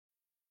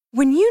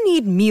When you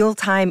need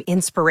mealtime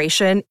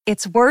inspiration,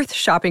 it's worth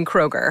shopping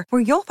Kroger,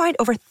 where you'll find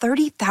over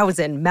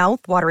 30,000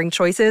 mouth-watering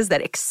choices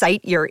that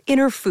excite your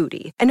inner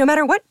foodie. And no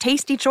matter what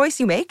tasty choice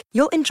you make,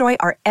 you'll enjoy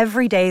our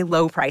everyday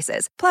low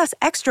prices, plus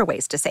extra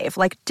ways to save,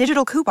 like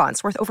digital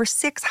coupons worth over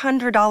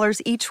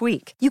 $600 each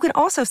week. You can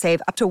also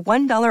save up to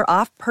 $1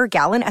 off per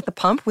gallon at the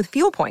pump with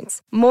fuel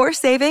points. More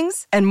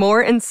savings and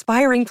more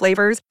inspiring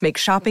flavors make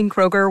shopping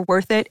Kroger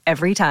worth it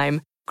every time.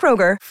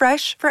 Kroger,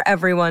 fresh for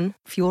everyone.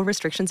 Fuel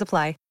restrictions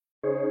apply.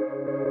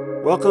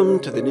 Welcome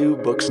to the New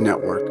Books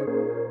Network.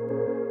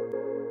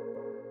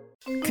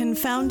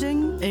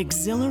 Confounding,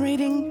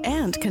 exhilarating,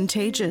 and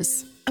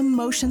contagious.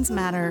 Emotions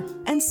matter,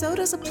 and so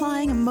does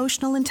applying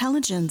emotional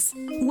intelligence.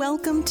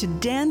 Welcome to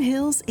Dan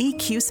Hill's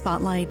EQ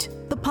Spotlight,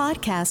 the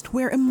podcast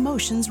where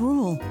emotions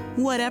rule.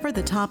 Whatever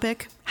the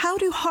topic, how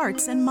do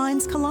hearts and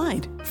minds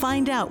collide?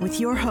 Find out with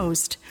your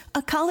host,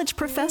 a college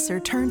professor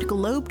turned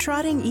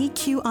globe-trotting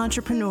EQ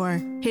entrepreneur.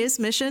 His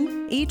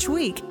mission? Each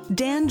week,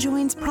 Dan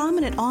joins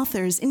prominent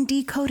authors in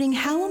decoding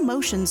how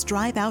emotions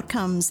drive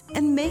outcomes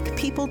and make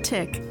people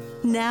tick.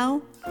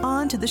 Now,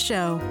 on to the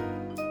show.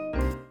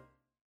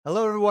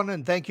 Hello, everyone,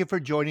 and thank you for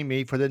joining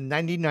me for the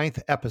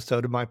 99th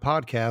episode of my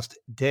podcast,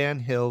 Dan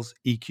Hill's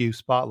EQ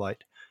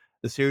Spotlight.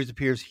 The series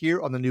appears here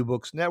on the New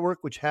Books Network,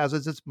 which has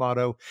as its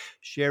motto,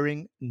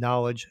 sharing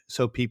knowledge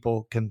so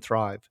people can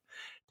thrive.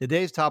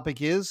 Today's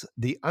topic is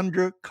the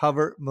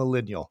undercover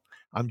millennial.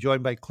 I'm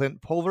joined by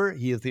Clint Pulver.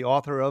 He is the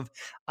author of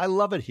I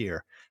Love It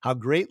Here, How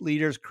Great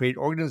Leaders Create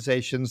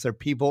Organizations Their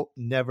People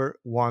Never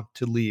Want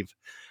to Leave.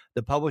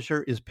 The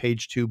publisher is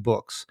Page Two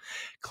Books.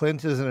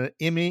 Clint is an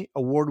Emmy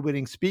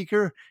award-winning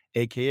speaker,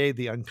 aka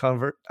the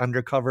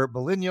undercover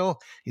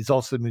millennial. He's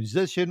also a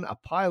musician, a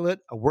pilot,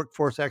 a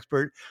workforce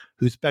expert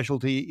whose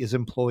specialty is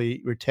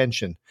employee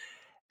retention.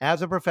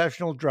 As a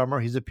professional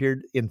drummer, he's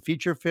appeared in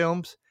feature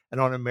films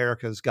and on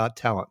America's Got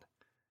Talent.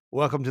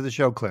 Welcome to the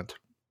show, Clint.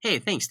 Hey,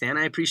 thanks, Dan.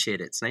 I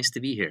appreciate it. It's nice to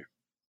be here.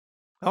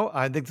 Oh,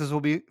 I think this will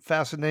be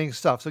fascinating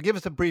stuff. So give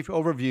us a brief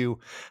overview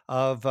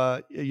of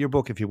your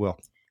book, if you will.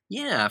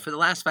 Yeah, for the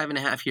last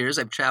 5.5 years,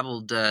 I've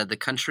traveled the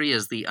country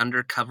as the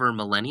undercover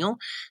millennial.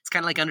 It's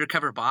kind of like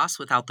Undercover Boss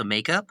without the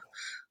makeup.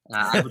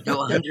 I would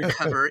go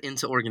undercover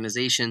into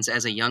organizations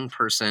as a young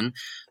person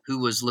who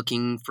was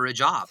looking for a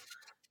job.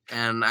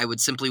 And I would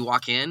simply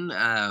walk in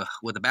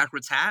with a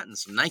backwards hat and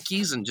some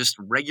Nikes and just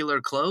regular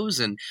clothes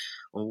and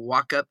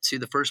walk up to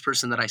the first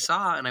person that I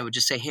saw. And I would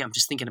just say, hey, I'm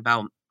just thinking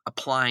about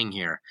applying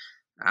here.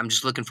 I'm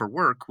just looking for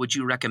work. Would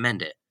you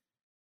recommend it?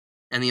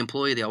 And the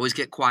employee, they always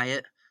get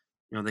quiet.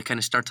 You know, they kind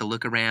of start to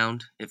look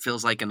around. It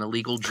feels like an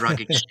illegal drug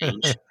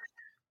exchange.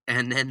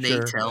 And then they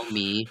tell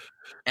me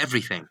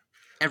everything.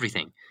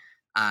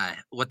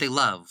 What they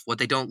love, what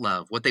they don't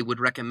love, what they would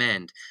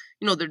recommend.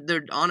 You know,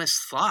 they're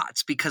honest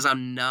thoughts because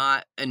I'm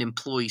not an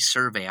employee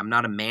survey. I'm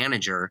not a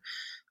manager.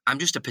 I'm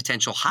just a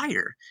potential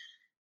hire.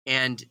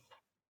 And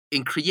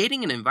in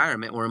creating an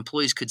environment where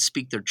employees could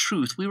speak their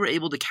truth, we were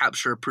able to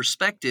capture a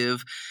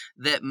perspective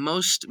that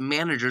most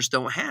managers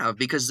don't have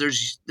because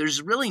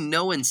there's really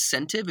no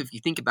incentive. If you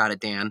think about it,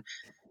 Dan,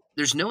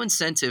 there's no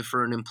incentive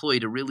for an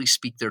employee to really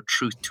speak their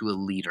truth to a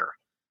leader,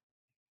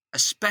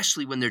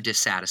 especially when they're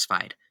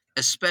dissatisfied,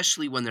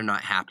 especially when they're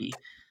not happy.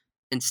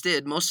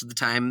 Instead, most of the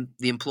time,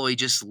 the employee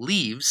just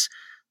leaves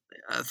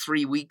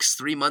 3 weeks,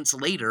 3 months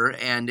later,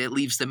 and it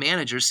leaves the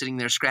manager sitting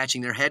there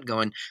scratching their head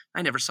going,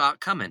 I never saw it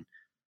coming.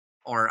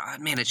 Or,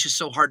 man, it's just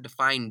so hard to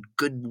find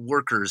good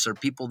workers or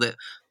people that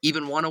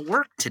even want to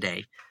work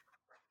today.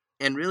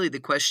 And really the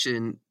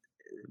question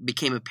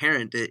became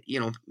apparent that, you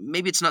know,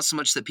 maybe it's not so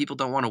much that people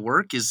don't want to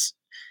work as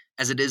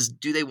it is,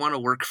 do they want to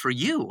work for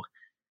you?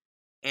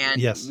 And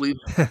yes. We've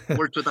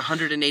worked with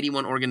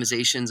 181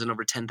 organizations and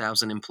over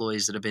 10,000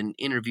 employees that have been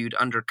interviewed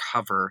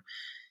undercover.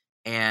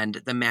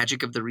 And the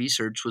magic of the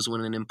research was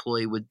when an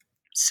employee would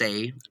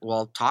say,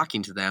 while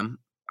talking to them,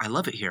 I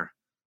love it here.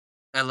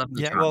 I love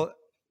the job.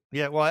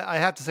 Well, I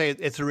have to say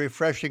it's a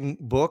refreshing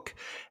book,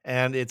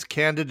 and it's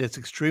candid. It's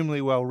extremely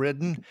well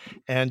written,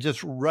 and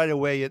just right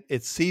away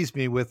it sees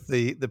me with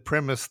the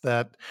premise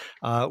that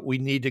we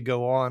need to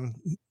go on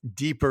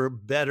deeper,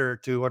 better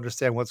to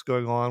understand what's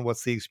going on,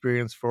 what's the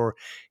experience for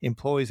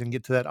employees, and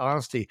get to that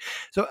honesty.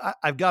 So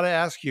I've got to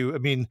ask you. I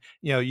mean,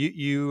 you know,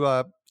 you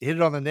hit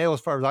it on the nail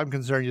as far as I'm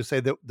concerned. You say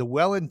that the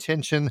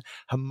well-intentioned,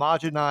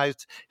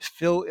 homogenized,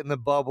 fill in the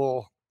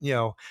bubble, you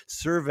know,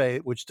 survey,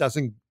 which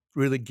doesn't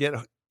really get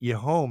you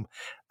home.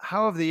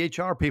 How have the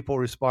HR people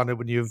responded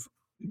when you've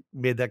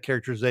made that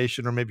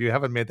characterization, or maybe you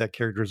haven't made that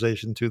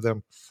characterization to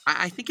them?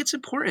 I think it's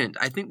important.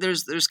 I think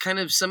there's kind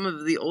of some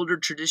of the older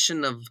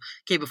tradition of,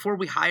 okay, before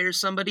we hire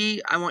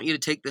somebody, I want you to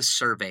take this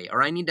survey,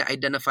 or I need to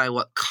identify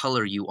what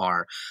color you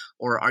are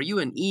you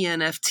an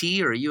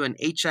ENFT, or are you an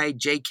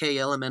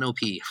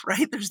HIJKLMNOP,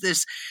 right? There's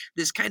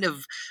this kind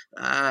of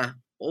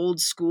old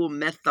school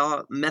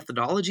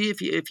methodology,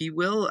 if you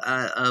will,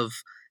 of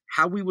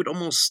how we would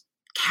almost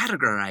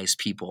categorize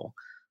people.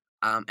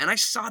 And I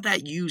saw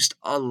that used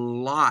a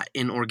lot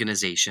in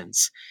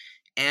organizations.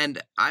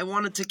 And I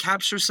wanted to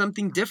capture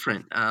something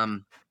different.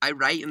 I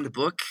write in the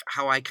book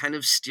how I kind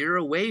of steer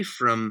away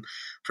from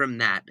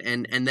that,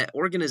 and that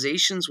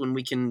organizations, when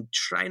we can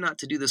try not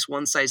to do this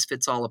one size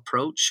fits all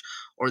approach,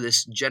 or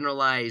this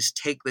generalized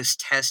take this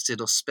test,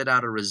 it'll spit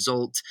out a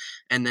result,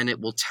 and then it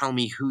will tell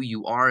me who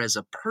you are as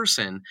a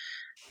person.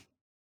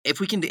 If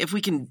we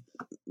can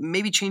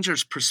maybe change our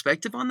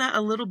perspective on that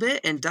a little bit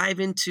and dive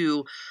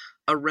into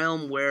a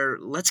realm where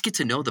let's get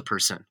to know the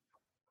person.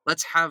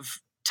 Let's have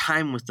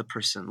time with the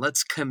person.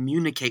 Let's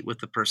communicate with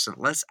the person.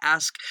 Let's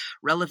ask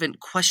relevant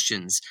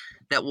questions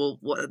that will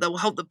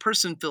help the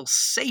person feel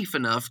safe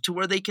enough to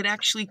where they can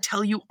actually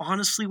tell you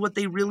honestly what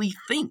they really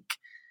think.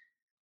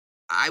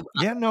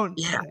 Yeah, no,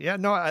 Yeah. yeah,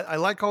 no, I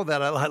like all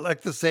that. I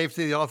like the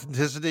safety, the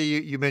authenticity.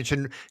 You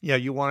mentioned,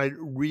 you wanted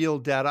real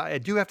data. I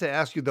do have to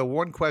ask you the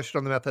one question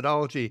on the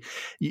methodology.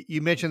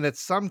 You mentioned that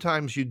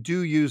sometimes you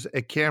do use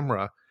a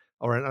camera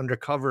or an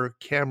undercover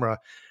camera.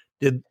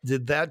 Did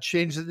that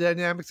change the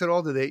dynamics at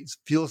all? Did they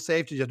feel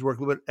safe? Did you have to work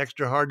a little bit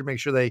extra hard to make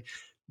sure they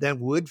then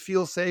would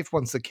feel safe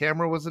once the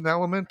camera was an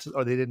element,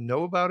 or they didn't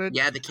know about it?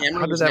 Yeah, the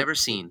camera How did was that? never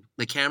seen.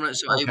 The camera,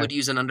 so I Okay. would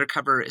use an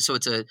undercover. So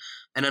it's an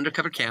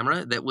undercover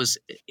camera that was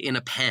in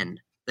a pen,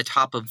 the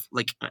top of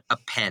like a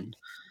pen.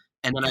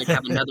 And then I'd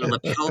have another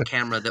lapel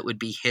camera that would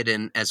be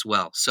hidden as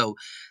well. So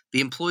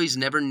the employees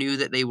never knew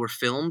that they were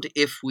filmed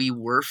if we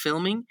were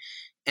filming.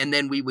 And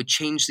then we would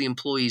change the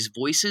employees'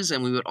 voices,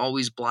 and we would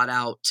always blot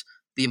out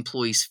the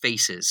employees'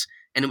 faces.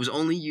 And it was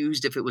only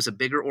used if it was a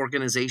bigger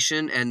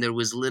organization and there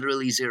was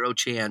literally zero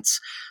chance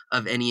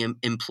of any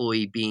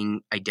employee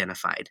being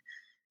identified.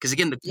 Because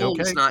again, the goal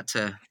was Okay. not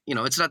to,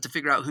 it's not to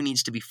figure out who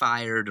needs to be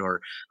fired or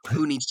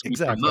who needs to be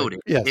Exactly. promoted.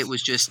 Yes. It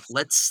was just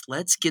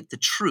let's get the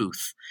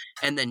truth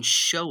and then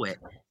show it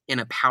in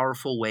a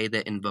powerful way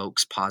that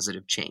invokes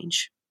positive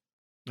change.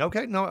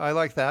 Okay, no, I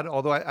like that.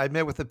 Although I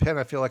met with the pen,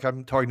 I feel like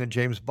I'm talking to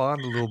James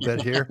Bond a little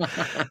bit here.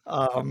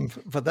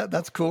 But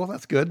that's cool.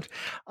 That's good.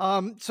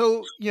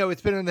 So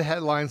it's been in the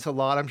headlines a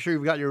lot. I'm sure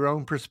you've got your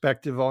own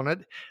perspective on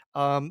it.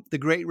 The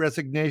Great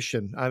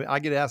Resignation. I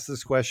get asked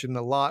this question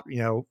a lot.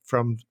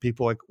 From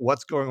people like,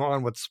 "What's going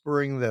on? What's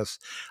spurring this?"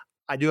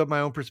 I do have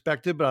my own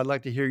perspective, but I'd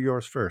like to hear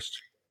yours first.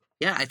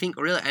 Yeah, I think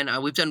really, and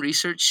we've done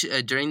research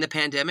during the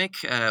pandemic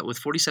with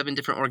 47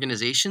 different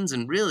organizations,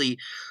 and really,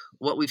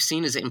 what we've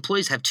seen is that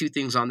employees have two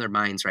things on their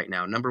minds right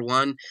now. Number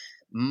one,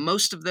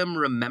 most of them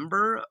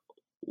remember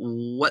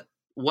what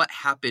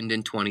happened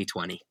in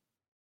 2020.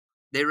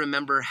 They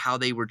remember how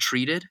they were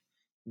treated.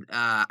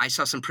 I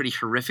saw some pretty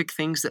horrific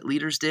things that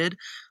leaders did.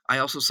 I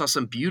also saw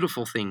some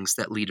beautiful things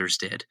that leaders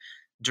did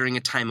during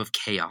a time of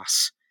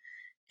chaos.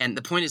 And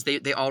the point is,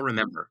 they all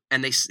remember,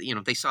 and they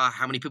saw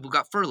how many people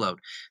got furloughed.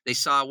 They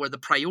saw where the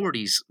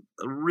priorities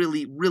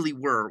really, really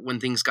were when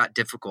things got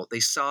difficult. They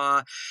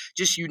saw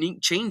just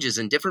unique changes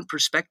and different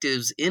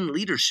perspectives in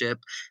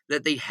leadership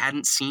that they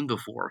hadn't seen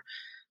before.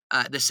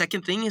 The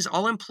second thing is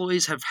all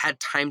employees have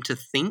had time to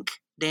think.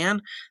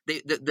 Dan,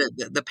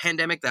 the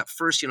pandemic, that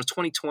first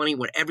 2020,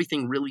 when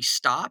everything really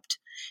stopped,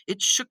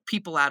 it shook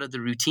people out of the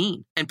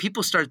routine, and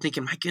people started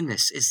thinking, "My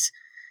goodness, is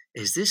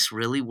this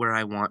really where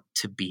I want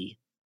to be?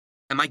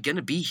 Am I going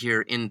to be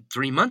here in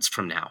 3 months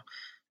from now?"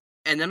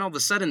 And then all of a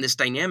sudden, this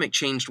dynamic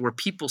changed where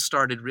people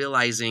started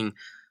realizing,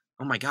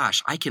 "Oh my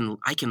gosh, I can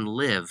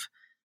live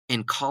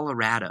in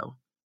Colorado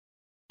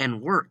and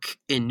work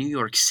in New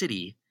York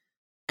City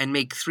and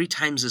make 3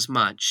 times as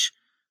much,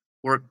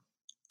 work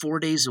 4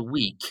 days a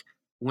week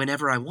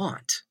whenever I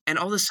want." And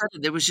all of a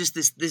sudden, there was just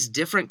this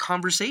different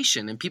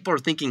conversation, and people are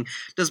thinking,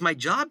 "Does my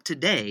job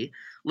today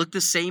look the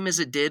same as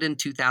it did in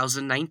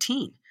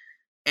 2019?"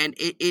 And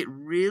it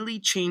really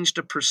changed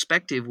a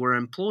perspective where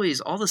employees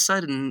all of a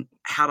sudden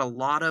had a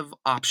lot of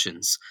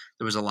options.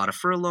 There was a lot of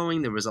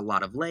furloughing. There was a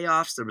lot of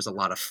layoffs. There was a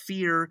lot of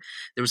fear.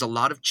 There was a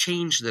lot of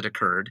change that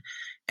occurred.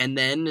 And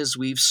then as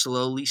we've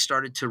slowly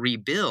started to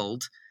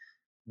rebuild,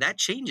 that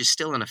change is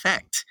still in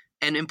effect.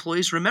 And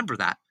employees remember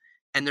that.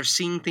 And they're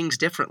seeing things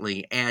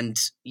differently. And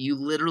you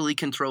literally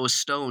can throw a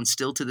stone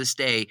still to this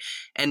day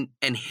and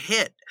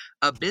hit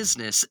a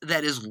business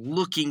that is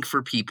looking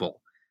for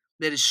people,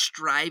 that is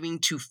striving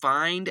to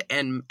find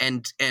and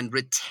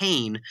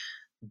retain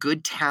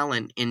good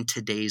talent in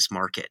today's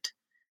market.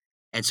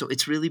 And so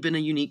it's really been a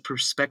unique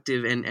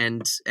perspective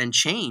and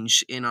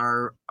change in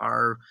our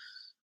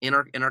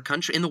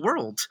country, in the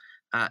world,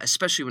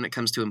 especially when it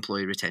comes to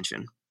employee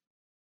retention.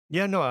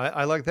 Yeah, no,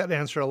 I like that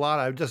answer a lot.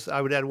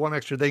 I would add one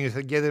extra thing. You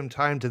said give them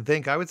time to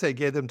think. I would say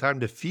give them time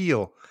to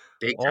feel.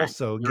 Big time.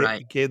 Also, You're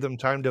right. gave them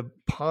time to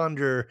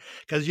ponder,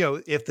 because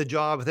if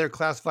they're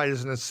classified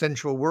as an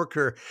essential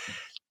worker,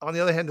 on the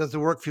other hand, does the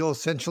work feel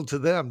essential to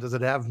them? Does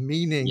it have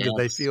meaning? Do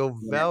they Yes, feel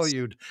yes.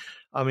 valued?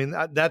 I mean,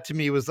 that to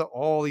me was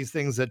all these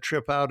things that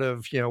trip out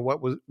of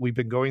we've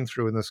been going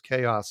through in this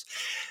chaos.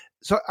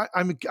 So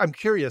I'm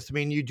curious. I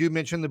mean, you do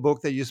mention the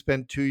book that you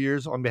spent 2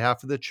 years on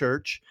behalf of the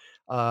church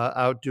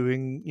out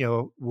doing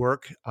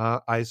work.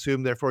 I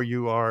assume, therefore,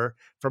 you are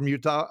from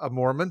Utah, a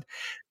Mormon.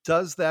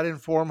 Does that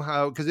inform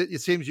how? Because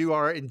it seems you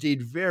are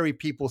indeed very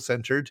people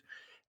centered,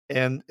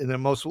 and in the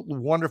most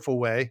wonderful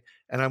way.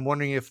 And I'm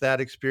wondering if that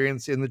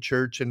experience in the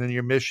church and in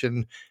your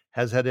mission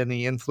has had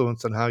any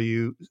influence on how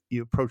you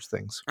approach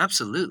things.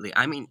 Absolutely.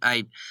 I mean,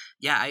 I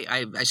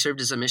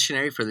served as a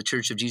missionary for the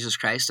Church of Jesus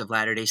Christ of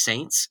Latter-day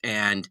Saints,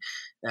 and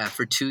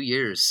for 2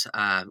 years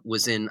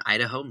was in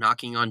Idaho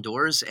knocking on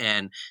doors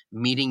and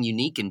meeting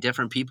unique and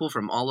different people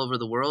from all over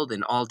the world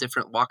in all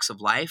different walks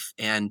of life.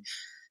 And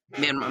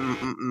man,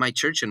 my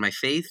church and my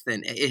faith,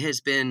 and it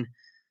has been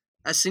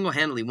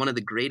single-handedly one of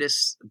the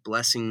greatest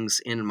blessings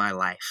in my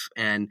life,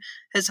 and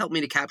has helped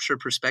me to capture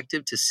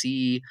perspective, to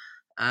see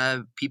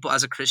people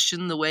as a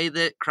Christian the way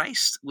that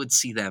Christ would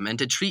see them, and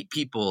to treat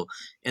people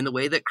in the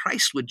way that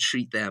Christ would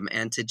treat them,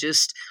 and to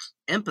just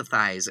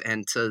empathize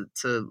and to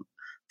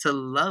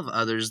love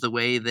others the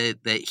way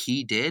that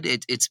he did.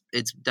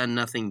 It's done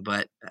nothing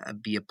but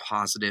be a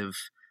positive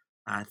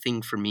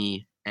thing for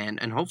me,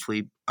 and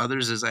hopefully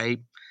others as I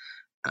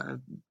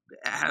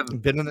have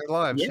been in their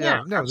lives.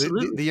 Yeah, No,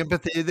 absolutely. the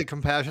empathy, the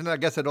compassion. I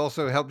guess it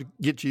also helped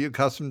get you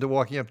accustomed to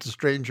walking up to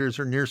strangers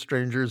or near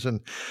strangers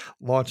and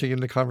launching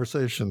into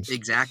conversations.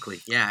 Exactly.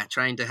 Yeah.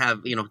 Trying to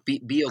have,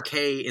 be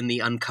okay in the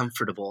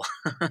uncomfortable.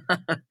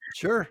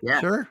 Sure,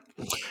 Yeah. sure.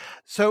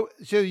 So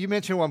you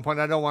mentioned at one point,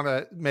 I don't want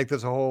to make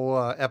this a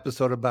whole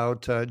episode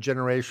about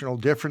generational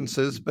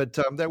differences, but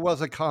there was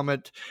a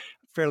comment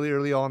fairly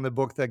early on in the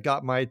book that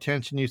got my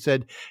attention. You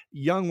said,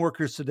 young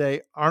workers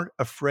today aren't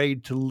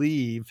afraid to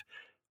leave,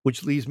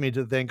 which leads me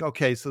to think,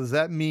 okay, so does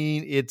that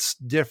mean it's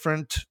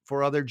different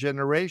for other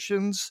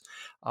generations?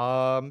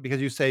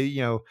 Because you say,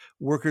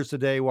 workers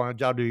today want a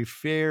job to be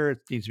fair. It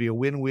needs to be a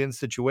win-win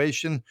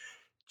situation.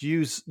 Do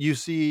you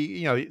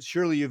see,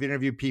 surely you've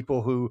interviewed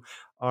people who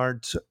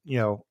aren't,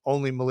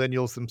 only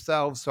millennials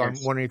themselves. So I'm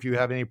Yes. wondering if you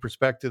have any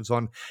perspectives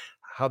on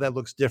how that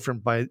looks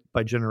different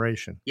by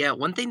generation. Yeah,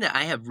 one thing that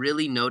I have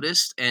really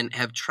noticed and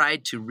have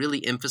tried to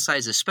really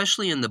emphasize,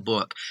 especially in the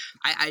book,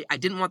 I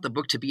didn't want the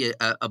book to be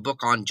a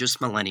book on just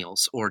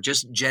millennials or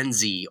just Gen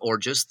Z or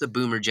just the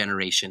boomer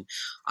generation.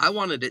 I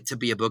wanted it to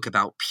be a book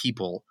about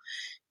people.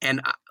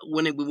 And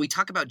when we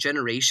talk about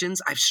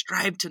generations, I've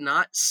strived to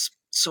not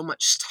so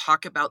much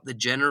talk about the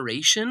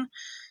generation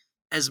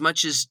as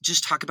much as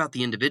just talk about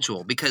the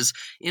individual. Because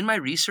in my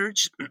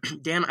research,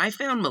 Dan, I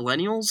found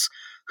millennials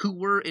who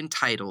were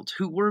entitled,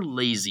 who were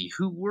lazy,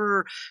 who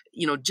were,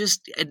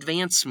 just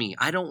advance me.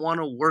 I don't want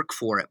to work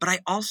for it. But I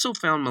also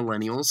found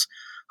millennials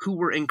who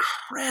were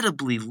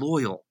incredibly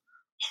loyal,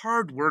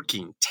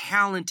 hardworking,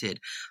 talented,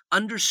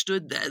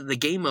 understood the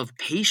game of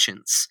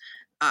patience.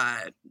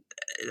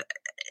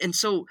 And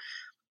so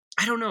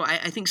I don't know.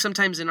 I think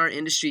sometimes in our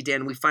industry,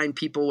 Dan, we find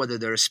people, whether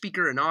they're a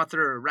speaker, an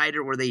author, or a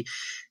writer, where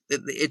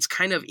it's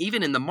kind of,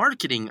 even in the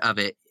marketing of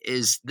it,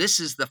 this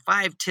is the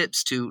 5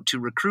 tips to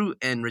recruit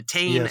and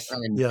retain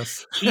and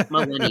keep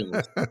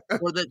millennials,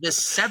 or the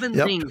 7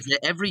 things that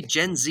every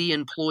Gen Z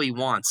employee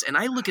wants. And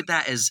I look at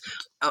that as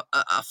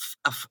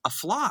a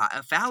flaw,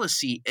 a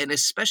fallacy, and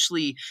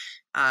especially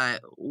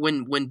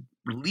when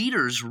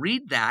leaders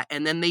read that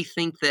and then they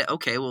think that,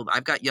 okay, well,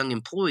 I've got young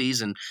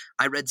employees and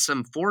I read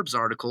some Forbes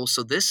article,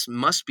 so this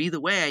must be the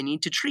way I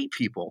need to treat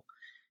people.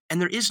 And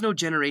there is no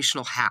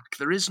generational hack.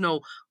 There is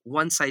no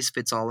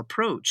one-size-fits-all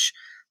approach.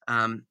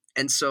 And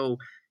so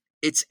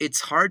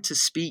it's hard to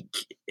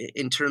speak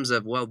in terms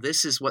of, well,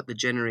 this is what the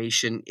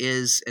generation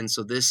is, and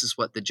so this is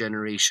what the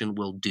generation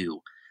will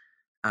do.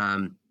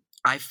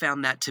 I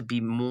found that to be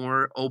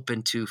more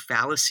open to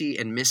fallacy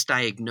and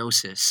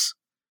misdiagnosis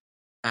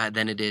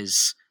than it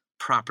is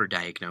proper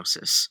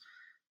diagnosis.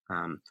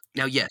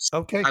 Now, yes,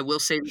 okay. I will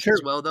say this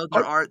as well, though.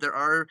 There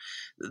are,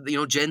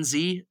 Gen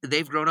Z,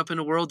 they've grown up in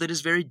a world that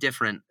is very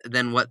different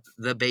than what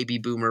the baby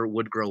boomer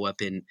would grow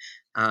up in.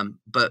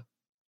 But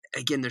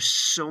again, there's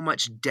so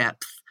much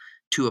depth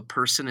to a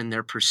person and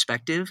their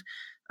perspective.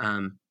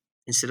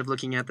 Instead of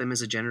looking at them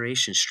as a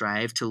generation,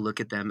 strive to look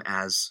at them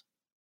as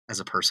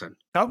a person.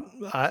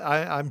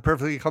 I'm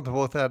perfectly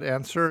comfortable with that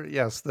answer.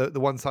 Yes, the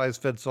one size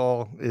fits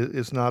all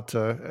is not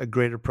a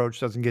great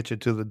approach. Doesn't get you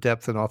to the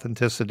depth and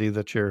authenticity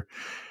that you're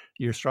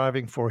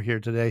striving for here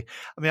today.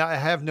 I mean, I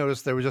have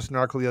noticed there was just an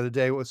article the other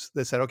day.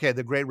 They said, okay,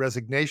 the Great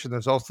Resignation.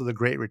 There's also the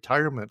Great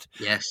Retirement.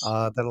 Yes,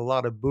 that a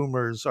lot of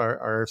boomers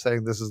are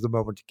saying this is the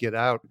moment to get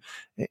out.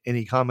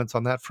 Any comments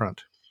on that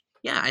front?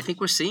 Yeah, I think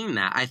we're seeing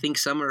that. I think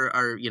some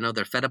are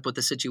they're fed up with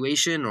the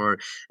situation, or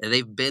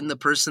they've been the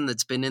person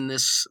that's been in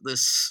this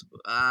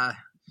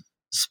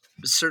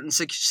certain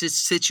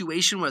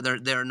situation where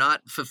they're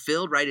not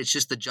fulfilled, right? It's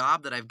just the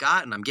job that I've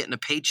got, and I'm getting a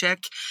paycheck,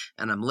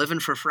 and I'm living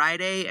for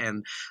Friday,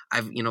 and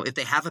if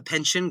they have a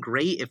pension,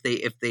 great. If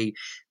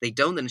they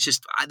don't, then it's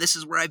just this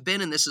is where I've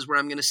been, and this is where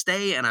I'm going to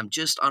stay, and I'm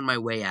just on my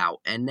way out.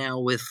 And now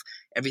with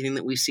everything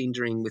that we've seen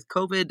with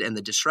COVID and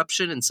the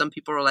disruption, and some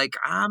people are like,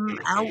 I'm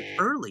out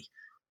early.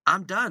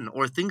 I'm done,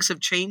 or things have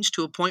changed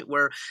to a point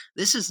where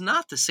this is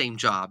not the same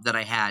job that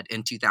I had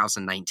in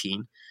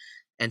 2019.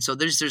 And so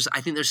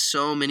I think there's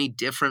so many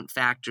different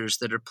factors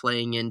that are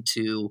playing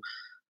into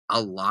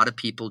a lot of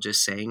people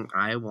just saying,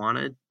 I'm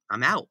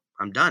out,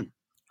 I'm done.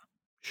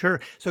 Sure.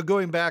 So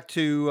going back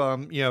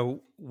to,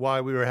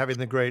 why we were having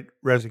the great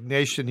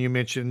resignation. You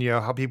mentioned,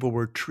 how people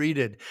were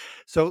treated.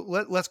 So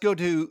let's go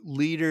to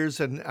leaders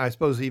and I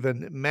suppose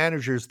even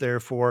managers,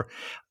 therefore,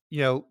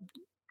 you know,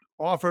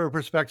 offer a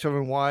perspective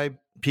on why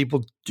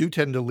people do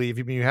tend to leave.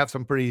 I mean, you have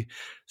some pretty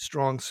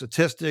strong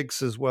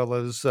statistics as well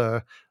as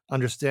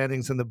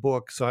understandings in the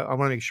book. So I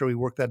want to make sure we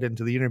work that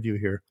into the interview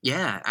here.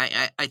 Yeah,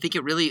 I think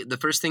it really, the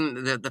first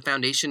thing, the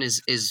foundation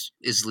is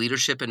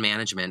leadership and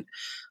management.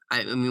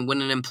 I mean,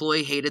 when an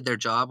employee hated their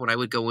job, when I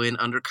would go in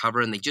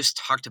undercover and they just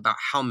talked about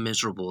how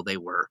miserable they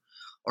were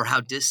or how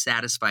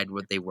dissatisfied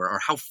with they were or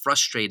how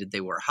frustrated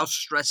they were, how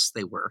stressed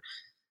they were,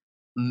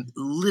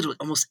 literally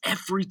almost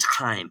every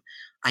time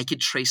I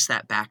could trace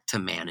that back to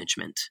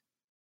management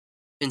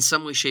in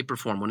some way, shape, or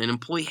form. When an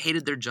employee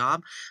hated their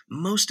job,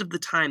 most of the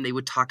time they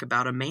would talk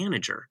about a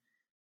manager.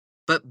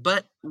 But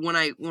when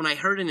I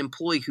heard an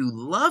employee who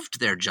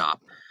loved their job,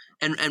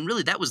 and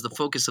really that was the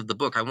focus of the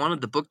book. I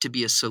wanted the book to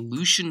be a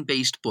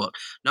solution-based book,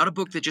 not a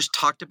book that just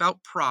talked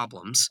about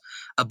problems,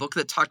 a book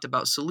that talked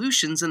about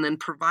solutions and then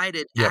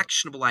provided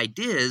actionable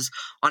ideas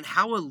on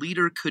how a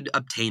leader could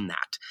obtain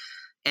that.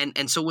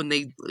 And so when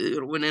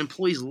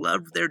employees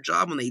loved their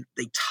job, when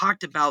they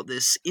talked about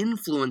this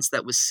influence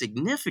that was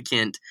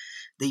significant,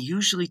 they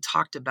usually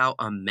talked about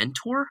a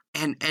mentor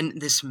and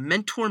this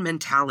mentor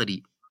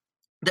mentality.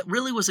 That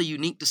really was a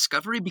unique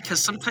discovery because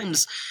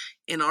sometimes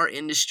in our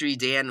industry,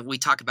 Dan, we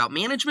talk about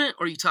management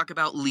or you talk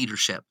about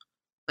leadership.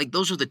 Like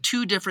those are the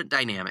two different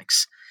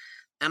dynamics.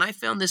 And I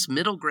found this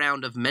middle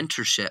ground of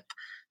mentorship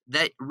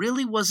that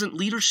really wasn't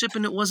leadership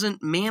and it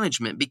wasn't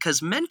management because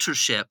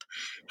mentorship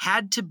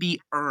had to be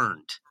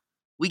earned.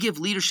 We give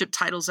leadership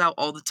titles out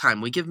all the time.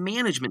 We give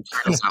management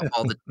titles out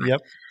all the time.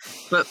 Yep.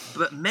 But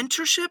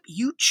mentorship,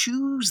 you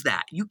choose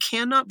that. You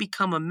cannot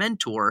become a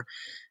mentor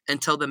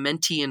until the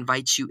mentee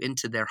invites you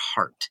into their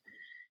heart.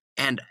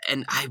 And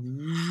I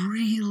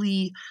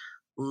really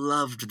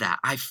loved that.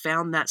 I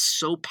found that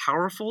so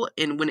powerful.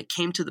 And when it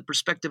came to the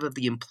perspective of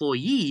the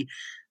employee,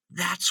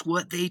 that's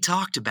what they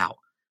talked about.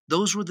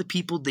 Those were the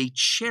people they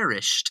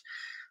cherished,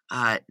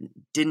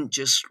 didn't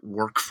just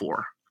work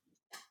for.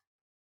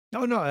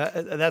 No,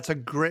 that's a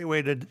great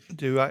way to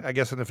do, I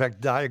guess, in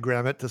effect,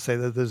 diagram it to say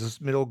that there's this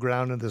middle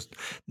ground and this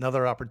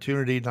another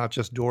opportunity, not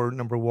just door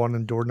number one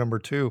and door number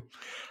two.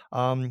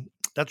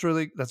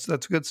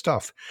 That's good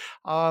stuff.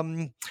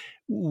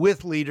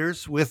 With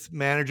leaders, with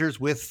managers,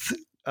 with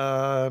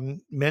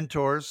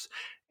mentors,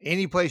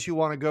 any place you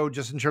want to go,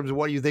 just in terms of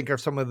what you think are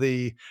some of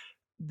the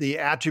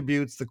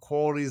attributes, the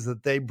qualities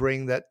that they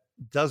bring that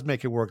does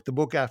make it work. The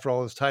book, after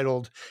all, is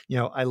titled,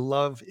 I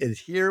Love It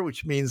Here,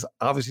 which means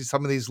obviously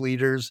some of these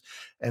leaders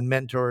and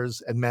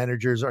mentors and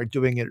managers are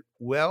doing it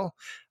well,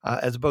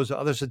 as opposed to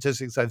other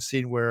statistics I've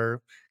seen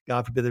where,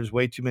 God forbid, there's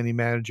way too many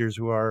managers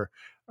who are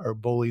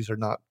bullies or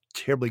not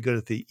terribly good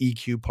at the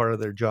EQ part of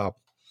their job.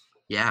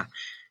 Yeah.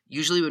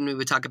 Usually when we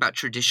would talk about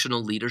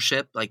traditional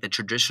leadership, like the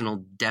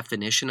traditional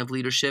definition of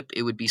leadership,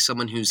 it would be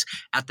someone who's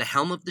at the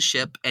helm of the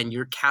ship and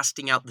you're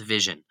casting out the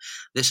vision.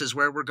 This is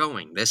where we're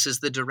going. This is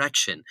the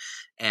direction.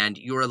 And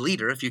you're a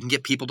leader if you can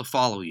get people to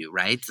follow you,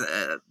 right?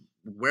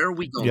 Where are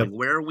we going? Yep.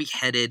 Where are we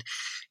headed?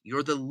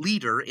 You're the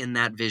leader in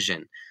that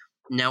vision.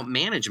 Now,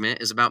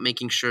 management is about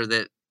making sure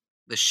that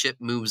the ship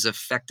moves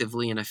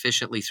effectively and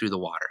efficiently through the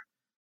water.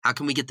 How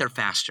can we get there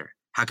faster?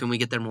 How can we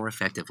get there more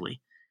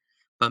effectively?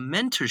 But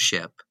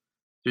mentorship,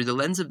 through the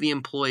lens of the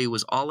employee,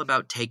 was all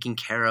about taking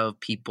care of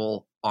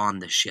people on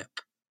the ship.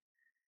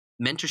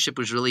 Mentorship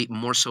was really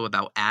more so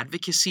about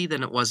advocacy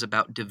than it was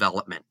about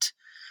development.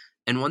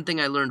 And one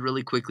thing I learned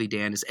really quickly,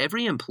 Dan, is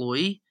every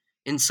employee,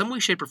 in some way,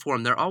 shape, or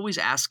form, they're always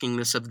asking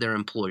this of their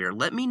employer.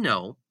 Let me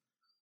know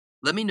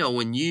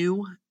when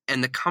you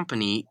and the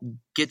company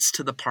gets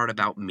to the part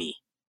about me.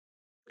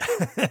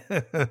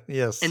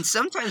 Yes. And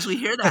sometimes we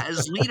hear that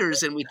as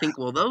leaders and we think,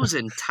 well, those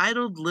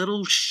entitled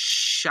little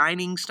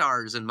shining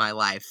stars in my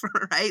life,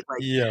 right?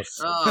 Like, yes.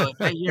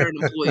 If I hear an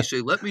employee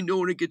say, let me know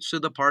when it gets to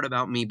the part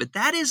about me. But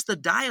that is the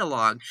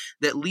dialogue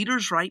that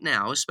leaders right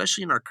now,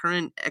 especially in our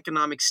current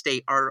economic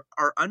state, are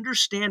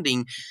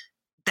understanding.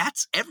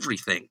 That's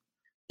everything.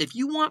 If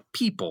you want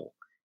people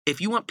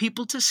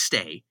to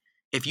stay,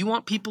 if you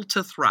want people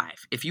to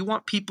thrive, if you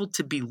want people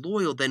to be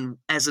loyal, then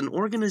as an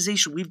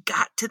organization, we've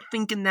got to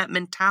think in that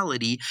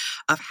mentality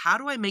of how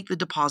do I make the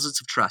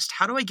deposits of trust?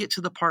 How do I get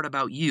to the part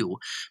about you?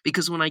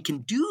 Because when I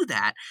can do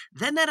that,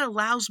 then that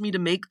allows me to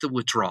make the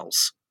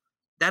withdrawals.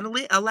 That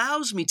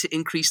allows me to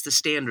increase the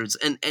standards.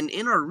 And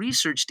in our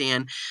research,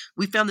 Dan,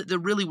 we found that there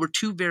really were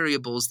two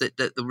variables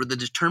that were the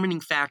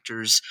determining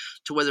factors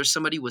to whether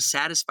somebody was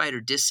satisfied or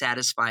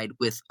dissatisfied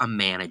with a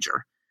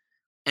manager.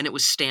 And it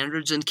was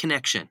standards and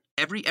connection.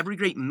 Every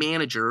great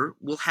manager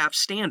will have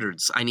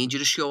standards. I need you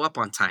to show up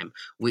on time.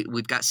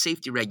 We've got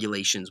safety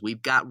regulations.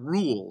 We've got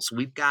rules.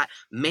 We've got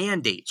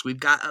mandates. We've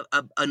got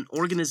an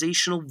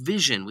organizational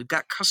vision. We've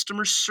got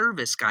customer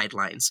service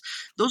guidelines.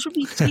 Those would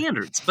be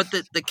standards. But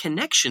the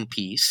connection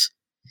piece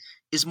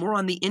is more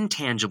on the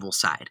intangible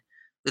side,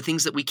 the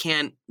things that we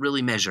can't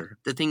really measure,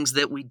 the things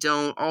that we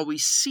don't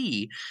always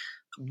see.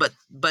 But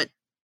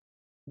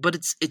but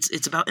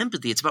it's about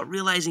empathy. It's about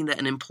realizing that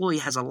an employee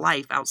has a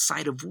life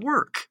outside of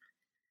work.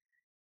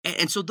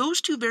 And so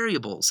those two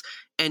variables,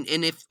 and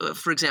if,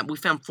 for example, we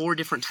found 4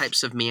 different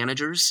types of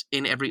managers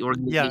in every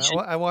organization.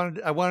 Yeah, I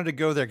wanted to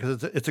go there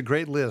because it's a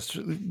great list.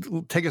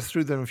 Take us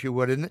through them if you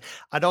would. And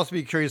I'd also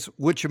be curious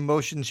which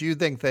emotions you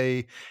think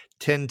they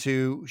tend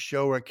to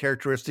show or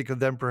characteristic of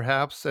them,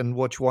 perhaps, and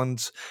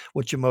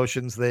which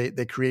emotions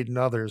they create in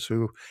others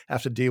who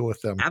have to deal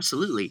with them.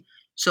 Absolutely.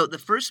 So the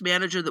first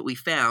manager that we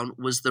found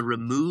was the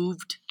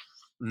removed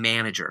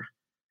manager.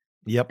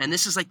 Yep. And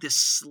this is like this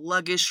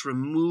sluggish,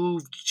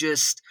 removed,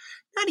 just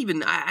not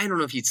even, I don't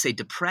know if you'd say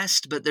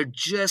depressed, but they're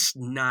just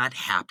not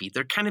happy.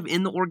 They're kind of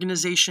in the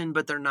organization,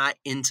 but they're not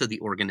into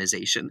the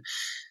organization.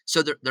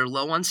 So they're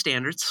low on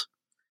standards,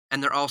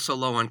 and they're also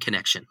low on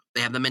connection.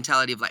 They have the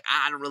mentality of like,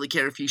 I don't really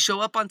care if you show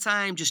up on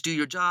time, just do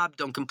your job.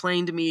 Don't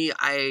complain to me.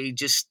 I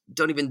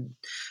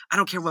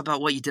don't care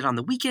about what you did on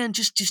the weekend.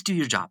 Just do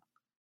your job.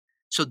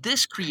 So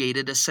this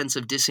created a sense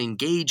of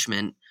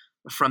disengagement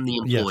from the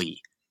employee. Yes.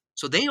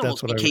 So they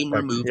almost became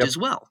removed as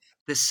well.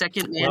 The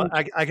second one,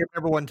 I can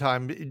remember one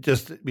time,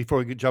 just before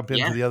we could jump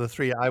into the other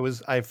 3,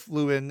 I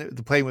flew in.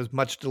 The plane was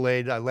much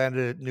delayed. I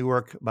landed at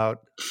Newark about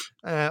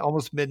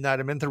almost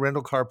midnight. I'm in the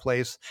rental car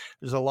place.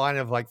 There's a line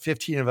of like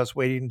 15 of us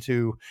waiting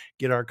to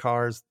get our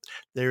cars.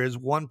 There is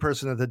one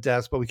person at the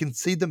desk, but we can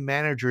see the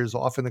managers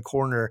off in the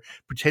corner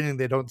pretending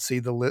they don't see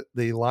the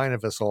line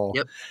of us all.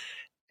 Yep.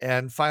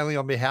 And finally,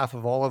 on behalf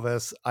of all of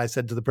us, I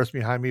said to the person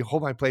behind me,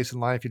 hold my place in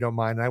line if you don't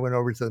mind. And I went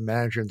over to the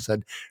manager and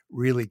said,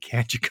 really,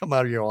 can't you come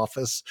out of your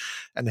office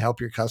and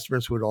help your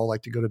customers who would all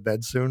like to go to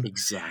bed soon?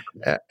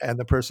 Exactly. And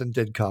the person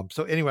did come.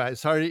 So anyway,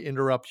 sorry to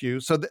interrupt you.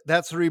 So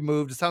that's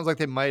removed. It sounds like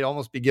they might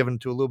almost be given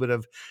to a little bit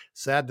of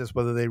sadness,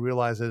 whether they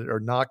realize it or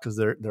not, because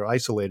they're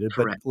isolated.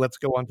 Correct. But let's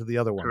go on to the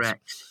other ones.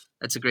 Correct.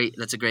 That's a great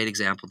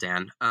example,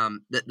 Dan.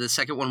 The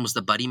second one was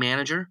the buddy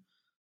manager.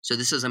 So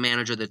this is a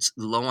manager that's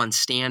low on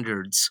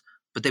standards,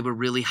 but they were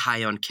really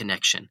high on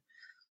connection.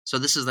 So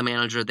this is the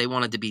manager, they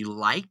wanted to be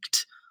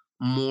liked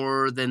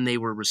more than they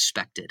were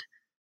respected.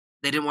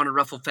 They didn't want to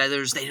ruffle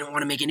feathers. They didn't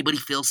want to make anybody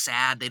feel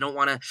sad. They don't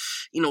want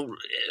to,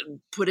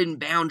 put in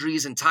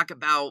boundaries and talk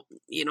about,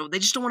 they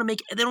just don't want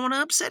to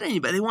upset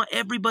anybody. They want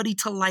everybody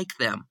to like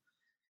them.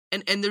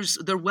 And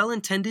they're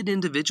well-intended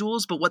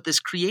individuals, but what this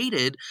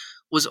created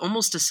was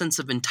almost a sense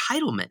of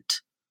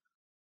entitlement,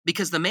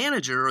 because the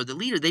manager or the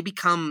leader, they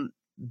become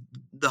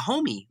the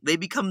homie, they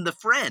become the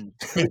friend,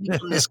 they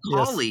become this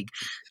colleague,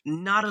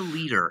 not a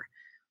leader.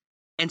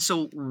 And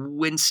so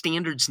when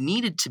standards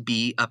needed to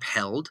be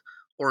upheld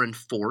or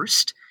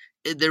enforced,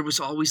 there was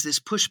always this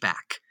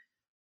pushback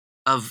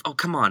of, oh,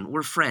 come on,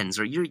 we're friends,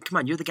 or you're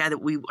the guy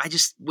that I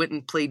just went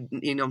and played,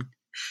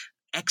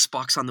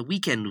 Xbox on the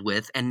weekend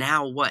with, and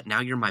now what? Now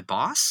you're my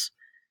boss?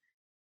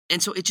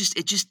 And so it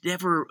just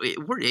never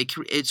worked.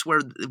 It's where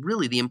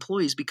really the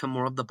employees become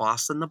more of the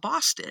boss than the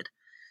boss did.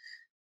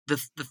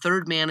 The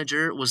third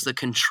manager was the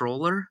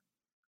controller,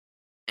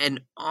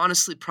 and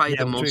honestly, probably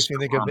the most. That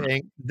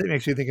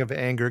makes me think of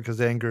anger,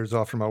 because anger is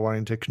often about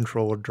wanting to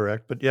control or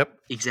direct. But yep,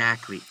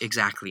 exactly.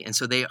 And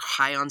so they are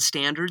high on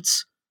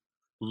standards,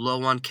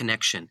 low on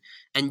connection,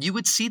 and you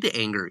would see the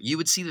anger. You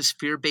would see this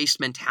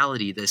fear-based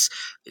mentality. This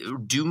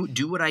do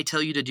what I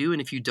tell you to do,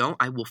 and if you don't,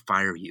 I will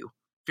fire you.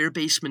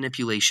 Fear-based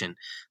manipulation.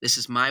 This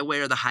is my way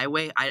or the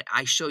highway.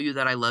 I show you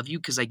that I love you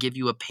because I give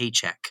you a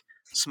paycheck.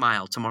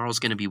 Smile, tomorrow's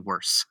going to be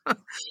worse.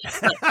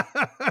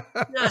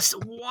 Just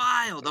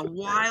wild, a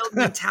wild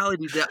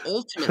mentality that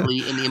ultimately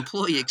in the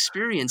employee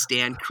experience,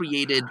 Dan,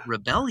 created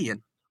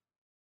rebellion.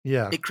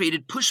 Yeah. It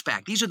created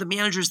pushback. These are the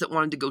managers that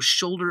wanted to go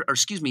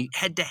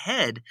head to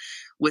head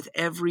with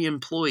every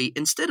employee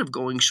instead of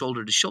going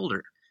shoulder to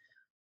shoulder.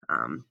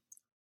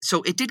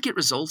 So it did get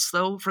results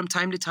though from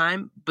time to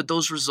time, but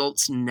those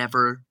results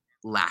never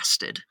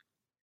lasted.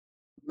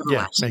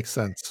 Makes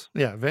sense.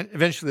 Yeah,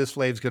 eventually the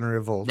slave's going to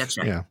revolt. That's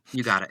right. Yeah.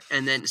 You got it.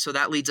 And then, so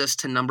that leads us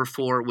to number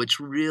 4, which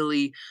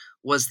really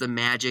was the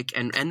magic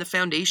and the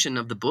foundation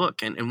of the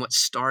book, and what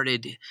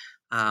started,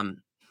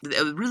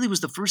 it really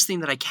was the first thing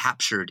that I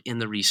captured in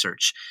the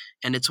research.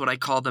 And it's what I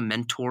call the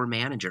mentor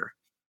manager.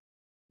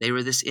 They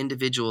were this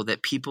individual that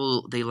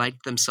they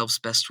liked themselves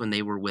best when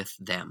they were with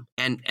them.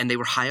 And they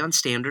were high on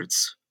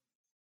standards,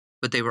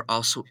 but they were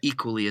also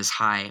equally as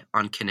high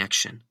on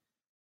connection.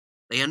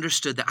 They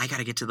understood that I got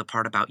to get to the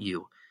part about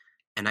you.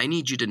 And I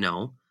need you to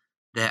know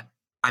that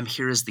I'm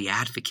here as the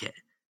advocate.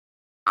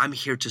 I'm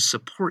here to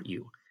support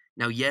you.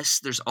 Now, yes,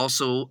 there's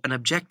also an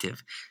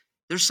objective.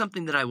 There's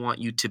something that I want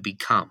you to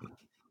become.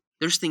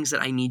 There's things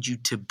that I need you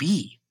to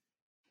be.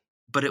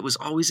 But it was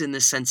always in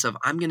this sense of,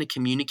 I'm going to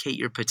communicate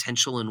your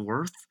potential and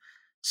worth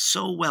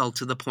so well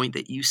to the point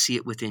that you see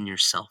it within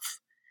yourself.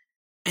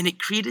 And it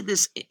created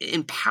this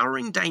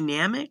empowering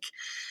dynamic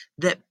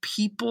that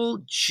people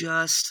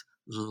just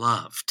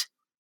loved.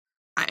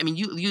 I mean,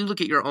 you look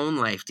at your own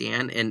life,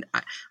 Dan, and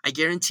I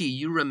guarantee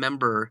you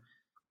remember,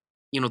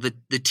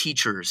 the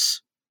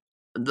teachers,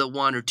 the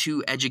 1 or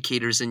 2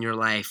 educators in your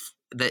life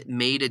that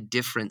made a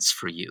difference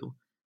for you.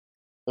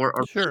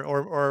 Sure.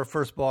 Or our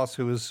first boss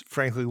who was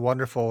frankly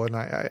wonderful.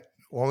 And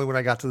only when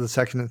I got to the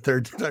second and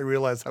third did I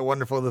realize how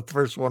wonderful the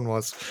first one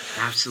was.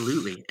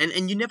 Absolutely.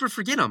 And you never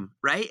forget them,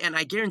 right? And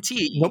I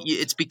guarantee Nope.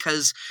 it's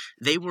because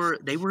they were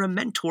a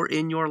mentor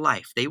in your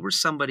life. They were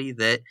somebody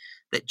that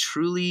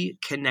truly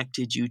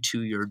connected you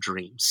to your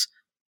dreams.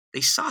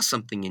 They saw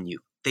something in you.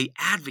 They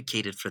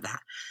advocated for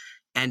that.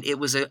 And it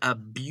was a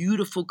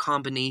beautiful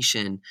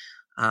combination.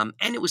 And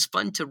it was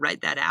fun to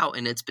write that out.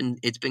 And it's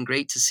been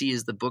great to see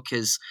as the book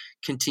has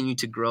continued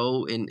to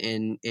grow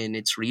in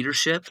its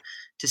readership,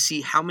 to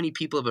see how many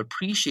people have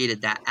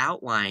appreciated that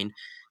outline,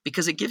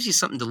 because it gives you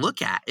something to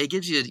look at. It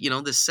gives you,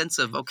 this sense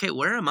of, okay,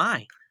 where am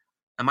I?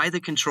 Am I the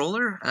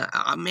controller?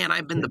 Man,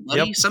 I've been the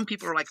buddy. Yep. Some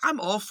people are like, I'm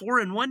all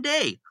 4 in one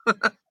day.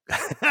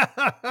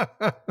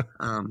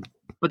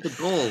 But the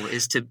goal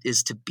is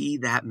to be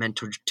that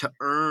mentor, to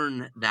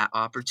earn that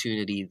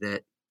opportunity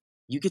that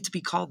you get to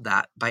be called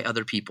that by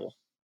other people.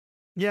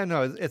 Yeah,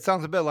 no, it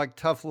sounds a bit like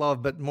tough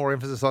love, but more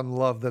emphasis on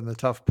love than the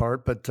tough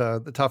part. But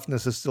the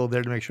toughness is still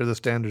there to make sure the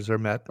standards are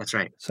met. That's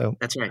right. So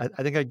That's right.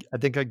 I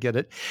think I get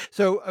it.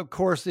 So of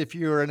course, if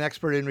you're an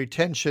expert in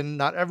retention,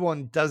 not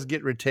everyone does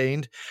get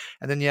retained,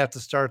 and then you have to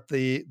start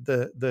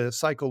the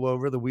cycle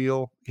over. The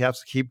wheel you have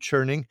to keep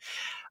churning.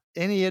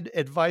 Any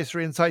advice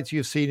or insights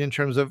you've seen in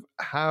terms of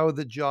how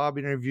the job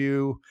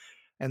interview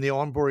and the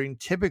onboarding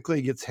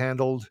typically gets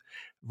handled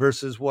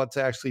versus what's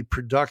actually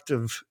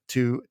productive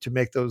to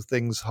make those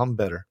things hum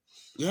better?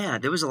 Yeah,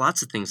 there was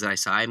lots of things that I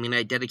saw. I mean,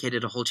 I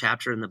dedicated a whole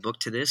chapter in the book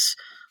to this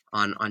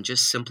on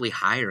just simply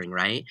hiring,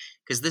 right?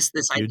 Because this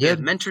idea of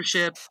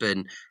mentorship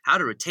and how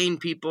to retain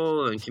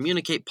people and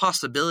communicate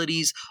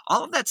possibilities,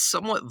 all of that's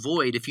somewhat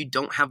void if you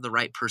don't have the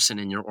right person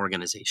in your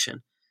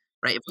organization.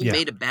 Right? If we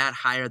made a bad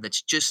hire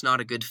that's just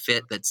not a good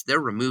fit, they're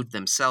removed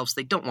themselves,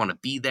 they don't want to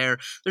be there.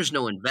 There's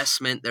no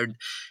investment.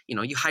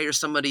 You hire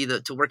somebody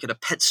to work at a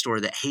pet store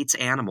that hates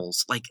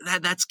animals, like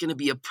that's going to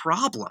be a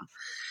problem.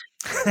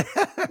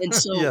 And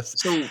so, Yes.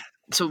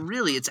 so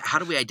really, it's how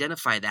do we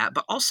identify that?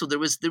 But also, there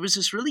was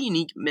this really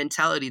unique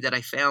mentality that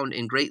I found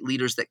in great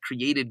leaders that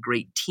created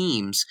great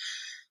teams.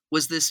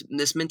 Was this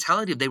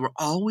mentality of they were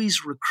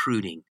always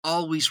recruiting.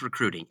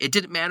 It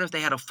didn't matter if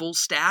they had a full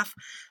staff,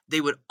 they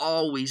would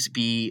always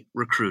be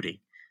recruiting.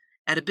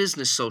 At a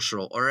business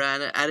social or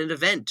at an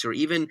event, or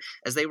even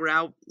as they were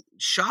out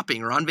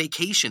shopping or on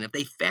vacation, if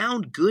they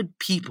found good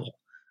people,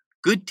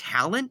 good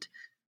talent,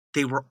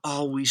 they were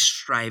always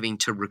striving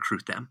to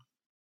recruit them.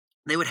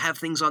 They would have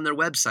things on their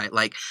website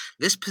like,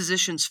 this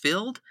position's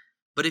filled,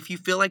 but if you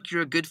feel like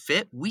you're a good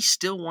fit, we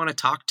still want to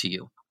talk to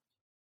you.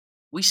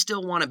 We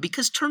still want it,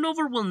 because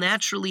turnover will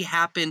naturally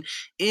happen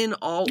in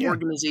all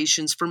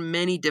organizations for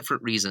many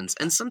different reasons.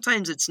 And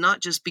sometimes it's not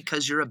just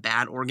because you're a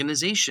bad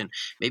organization.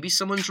 Maybe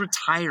someone's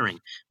retiring.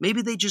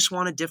 Maybe they just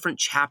want a different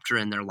chapter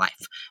in their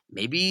life.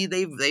 Maybe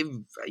they've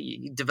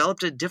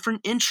developed a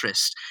different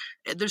interest.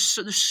 There's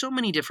so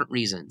many different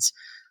reasons.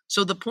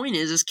 So the point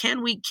is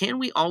can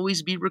we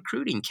always be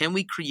recruiting? Can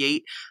we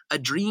create a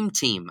dream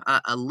team,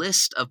 a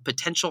list of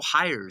potential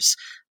hires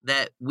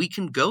that we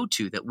can go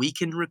to, that we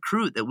can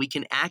recruit, that we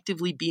can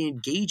actively be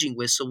engaging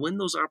with? So when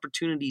those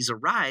opportunities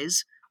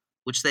arise,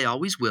 which they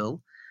always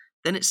will,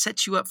 then it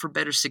sets you up for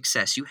better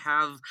success. You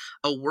have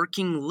a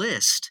working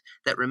list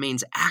that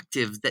remains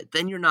active, that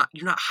then you're not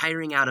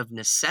hiring out of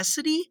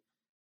necessity,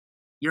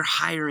 you're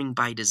hiring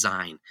by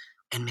design.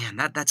 And man,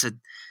 that's a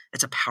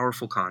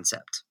powerful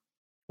concept.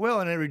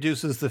 Well, and it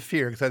reduces the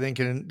fear, because I think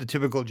in the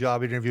typical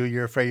job interview,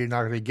 you're afraid you're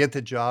not going to get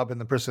the job,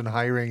 and the person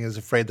hiring is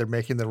afraid they're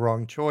making the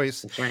wrong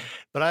choice. That's right.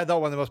 But I thought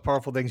one of the most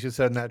powerful things you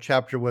said in that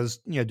chapter was,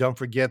 don't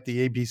forget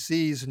the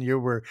ABCs, and you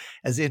were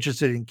as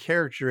interested in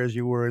character as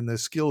you were in the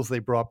skills they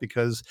brought,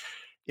 because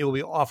it will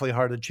be awfully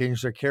hard to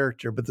change their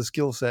character, but the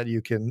skill set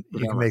you can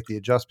make the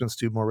adjustments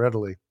to more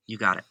readily. You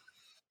got it.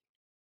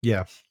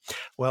 Yeah.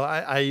 Well,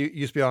 I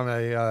used to be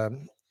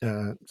on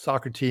a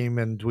soccer team,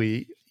 and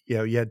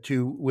you had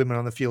 2 women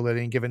on the field at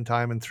any given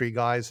time and 3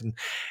 guys. And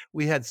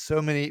we had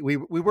so many, we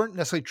weren't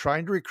necessarily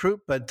trying to recruit,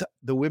 but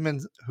the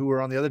women who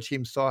were on the other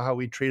team saw how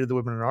we treated the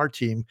women on our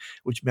team,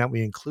 which meant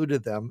we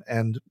included them.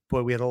 And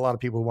boy, we had a lot of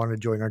people who wanted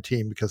to join our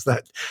team, because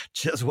that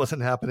just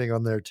wasn't happening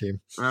on their team.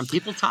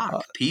 People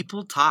talk,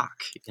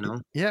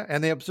 Yeah.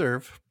 And they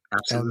observe.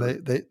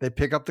 Absolutely. And they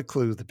pick up the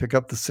clues, they pick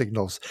up the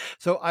signals.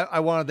 So I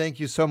want to thank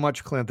you so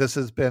much, Clint. This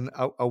has been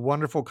a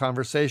wonderful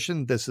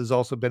conversation. This has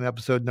also been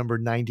episode number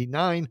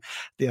 99,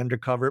 The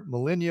Undercover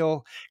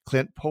Millennial.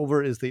 Clint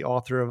Pulver is the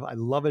author of I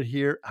Love It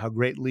Here, How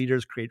Great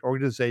Leaders Create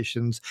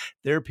Organizations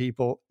Their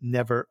People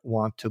Never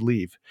Want to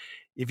Leave.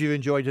 If you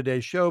enjoyed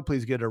today's show,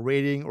 please get a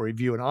rating or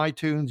review on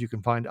iTunes. You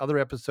can find other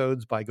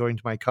episodes by going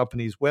to my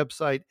company's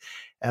website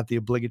at the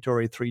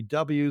obligatory 3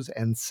 W's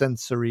and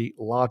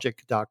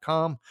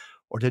sensorylogic.com,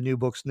 or to New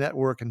Books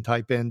Network and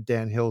type in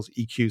Dan Hill's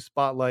EQ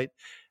Spotlight,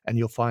 and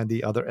you'll find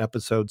the other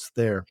episodes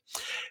there.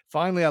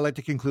 Finally, I like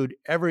to conclude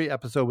every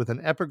episode with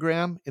an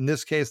epigram. In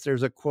this case,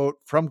 there's a quote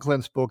from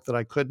Clint's book that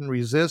I couldn't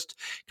resist.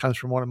 It comes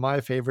from one of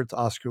my favorites,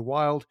 Oscar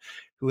Wilde,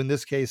 who in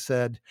this case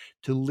said,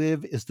 "To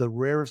live is the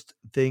rarest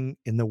thing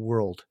in the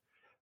world.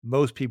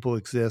 Most people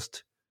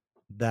exist.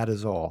 That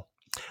is all."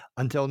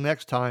 Until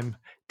next time,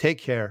 take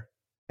care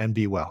and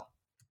be well.